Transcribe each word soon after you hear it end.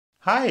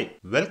Hi,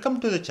 welcome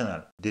to the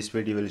channel. This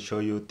video will show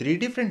you 3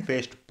 different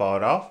ways to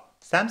power off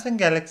Samsung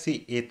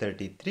Galaxy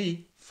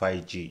A33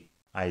 5G.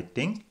 I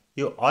think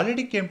you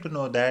already came to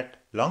know that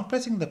long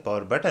pressing the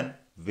power button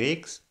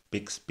wakes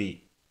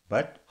Bixby.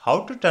 But how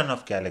to turn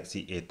off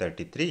Galaxy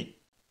A33?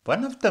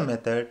 One of the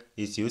method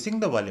is using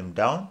the volume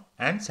down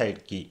and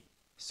side key.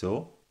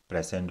 So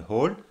press and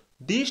hold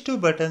these two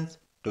buttons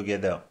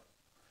together.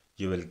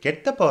 You will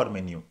get the power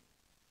menu.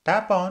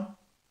 Tap on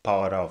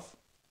power off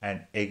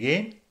and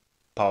again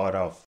power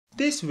off.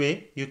 This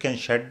way you can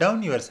shut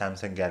down your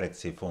Samsung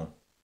Galaxy phone.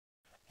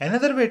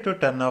 Another way to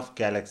turn off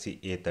Galaxy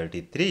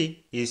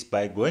A33 is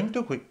by going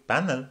to quick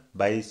panel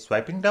by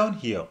swiping down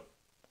here.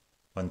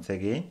 Once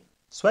again,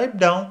 swipe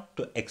down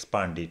to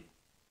expand it.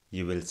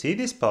 You will see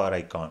this power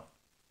icon.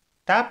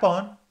 Tap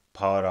on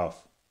power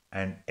off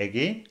and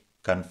again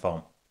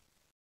confirm.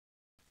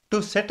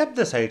 To set up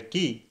the side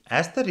key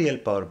as the real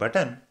power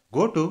button,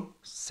 go to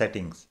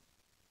settings.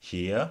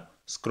 Here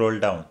scroll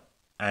down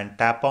and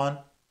tap on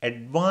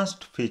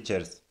Advanced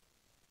Features.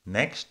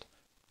 Next,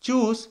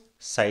 choose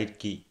Side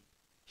Key.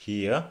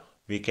 Here,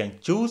 we can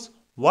choose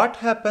what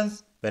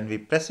happens when we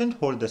press and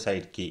hold the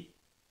side key.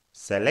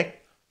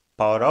 Select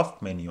Power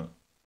Off menu.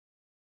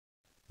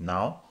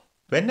 Now,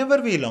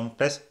 whenever we long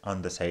press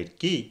on the side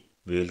key,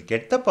 we will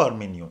get the power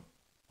menu.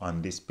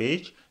 On this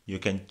page, you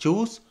can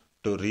choose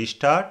to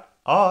restart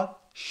or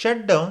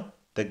shut down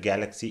the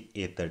Galaxy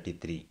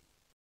A33.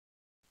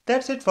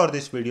 That's it for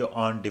this video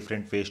on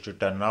different ways to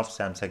turn off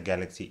Samsung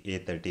Galaxy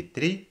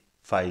A33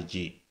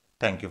 5G.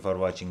 Thank you for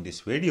watching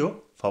this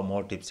video. For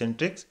more tips and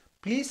tricks,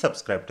 please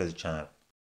subscribe to the channel.